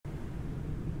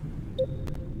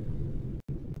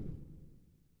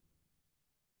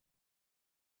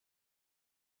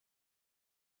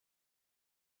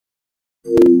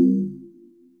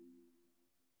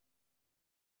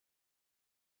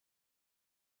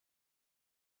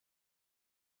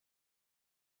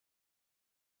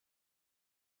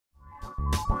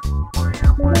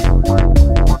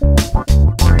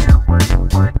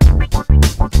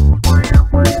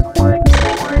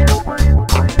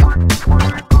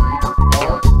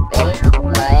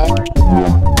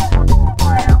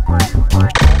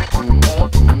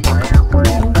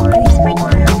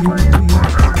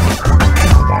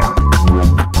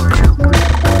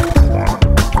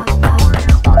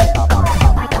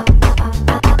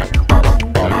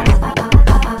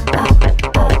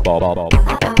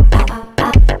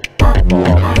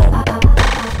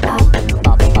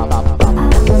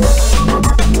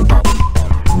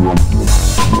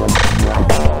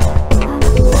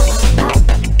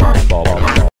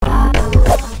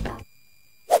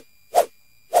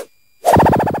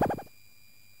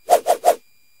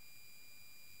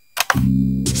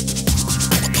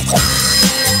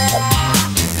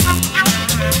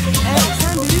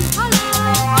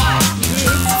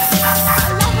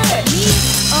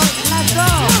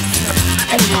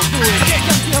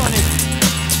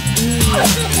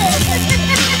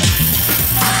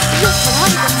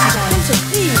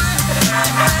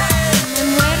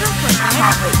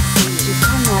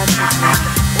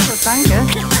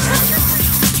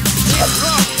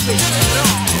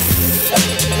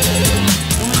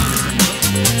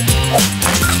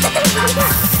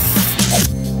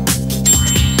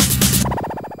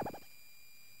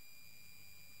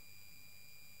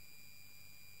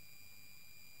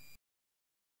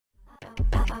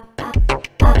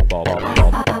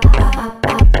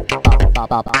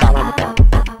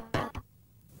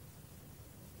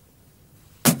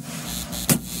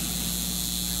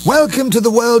Welcome to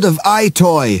the world of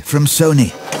iToy from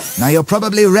Sony. Now you're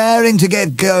probably raring to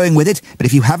get going with it, but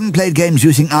if you haven't played games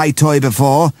using iToy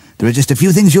before, there are just a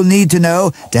few things you'll need to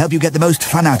know to help you get the most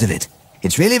fun out of it.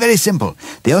 It's really very simple.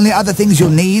 The only other things you'll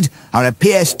need are a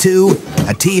PS2,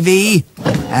 a TV,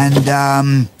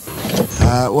 and,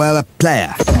 well, a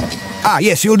player. Ah,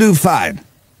 yes, you'll do fine.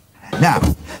 Now,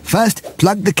 first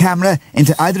plug the camera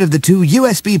into either of the two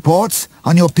USB ports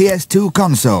on your PS2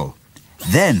 console.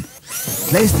 Then,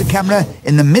 place the camera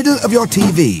in the middle of your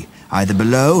TV, either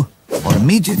below or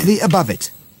immediately above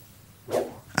it.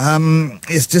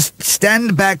 It's just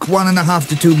stand back 1.5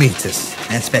 to 2 meters.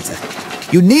 That's better.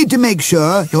 You need to make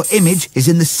sure your image is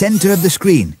in the center of the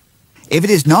screen. If it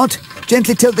is not,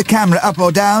 gently tilt the camera up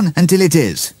or down until it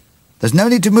is. There's no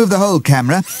need to move the whole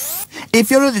camera. If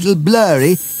you're a little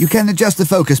blurry, you can adjust the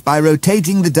focus by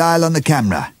rotating the dial on the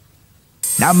camera.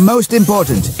 Now, most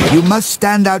important, you must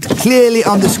stand out clearly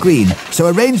on the screen, so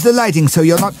arrange the lighting so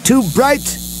you're not too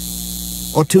bright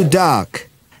or too dark.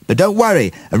 But don't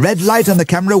worry, a red light on the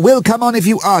camera will come on if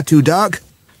you are too dark,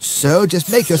 so just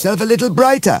make yourself a little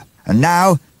brighter. And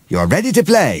now, you're ready to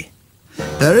play.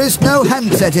 There is no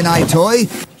handset in iToy.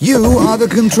 You are the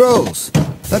controls.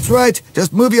 That's right,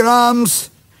 just move your arms,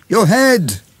 your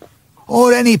head,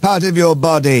 or any part of your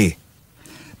body.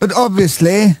 But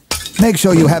obviously, make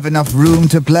sure you have enough room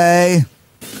to play.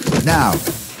 Now,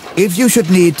 if you should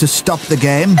need to stop the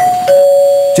game,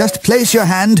 just place your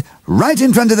hand right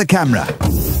in front of the camera.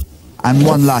 And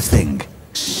one last thing.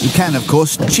 You can, of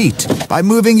course, cheat by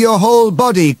moving your whole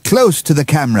body close to the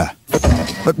camera.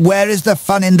 But where is the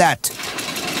fun in that?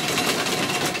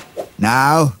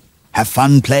 Now, have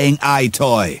fun playing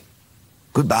iToy.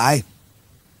 Goodbye.